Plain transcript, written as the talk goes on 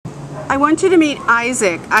I want you to meet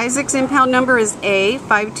Isaac. Isaac's impound number is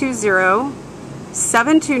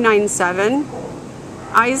A5207297.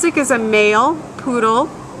 Isaac is a male poodle.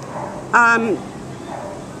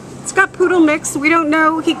 It's got poodle mix. We don't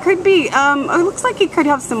know. He could be, it looks like he could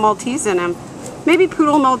have some Maltese in him. Maybe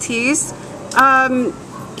poodle Maltese. We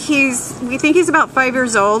think he's about 5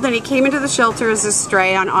 years old, and he came into the shelter as a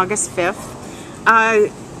stray on August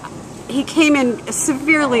 5th. He came in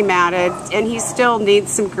severely matted, and he still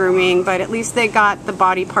needs some grooming, but at least they got the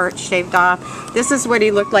body part shaved off. This is what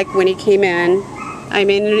he looked like when he came in. I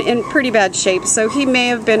mean, in pretty bad shape, so he may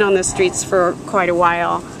have been on the streets for quite a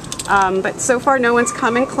while. But so far, no one's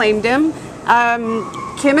come and claimed him.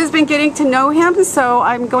 Kim has been getting to know him, so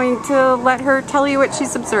I'm going to let her tell you what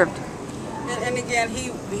she's observed. And again,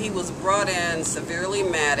 he was brought in severely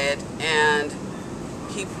matted, and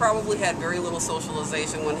he probably had very little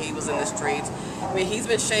socialization when he was in the streets. I mean, he's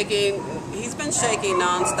been shaking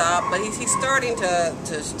nonstop, but he's starting to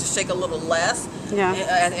shake a little less. Yeah.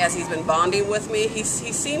 As he's been bonding with me. He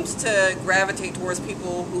seems to gravitate towards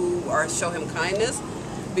people who show him kindness,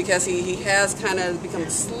 because he has kind of become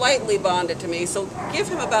slightly bonded to me. So give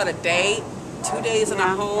him about a day, 2 days in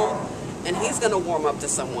a home, and he's going to warm up to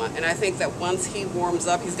someone. And I think that once he warms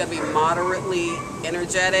up, he's going to be moderately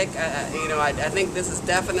energetic. I think this is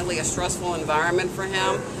definitely a stressful environment for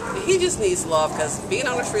him. He just needs love, because being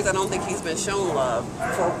on the streets, I don't think he's been shown love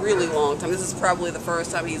for a really long time. This is probably the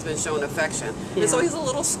first time he's been shown affection. Yeah. And so he's a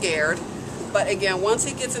little scared. But again, once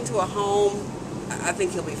he gets into a home, I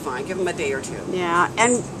think he'll be fine. Give him a day or two. Yeah,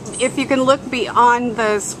 and if you can look beyond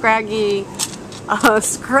the scraggy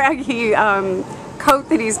coat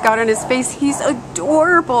that he's got on his face, he's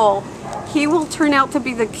adorable. He will turn out to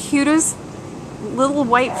be the cutest little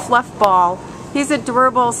white fluff ball. He's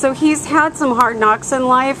adorable. So he's had some hard knocks in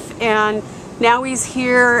life, and now he's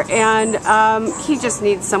here, and he just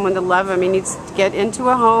needs someone to love him. He needs to get into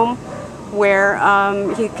a home where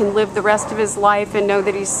he can live the rest of his life and know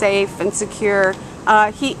that he's safe and secure.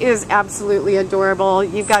 He is absolutely adorable.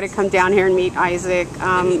 You've got to come down here and meet Isaac.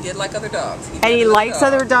 And he did like other dogs. He likes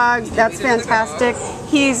other dogs. That's fantastic.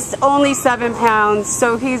 He's only 7 pounds,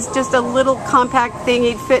 so he's just a little compact thing.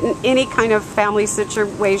 He'd fit in any kind of family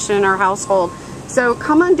situation or household. So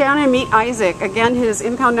come on down and meet Isaac. Again, his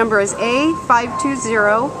impound number is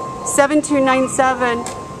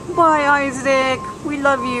A5207297. Bye, Isaac. We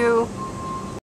love you.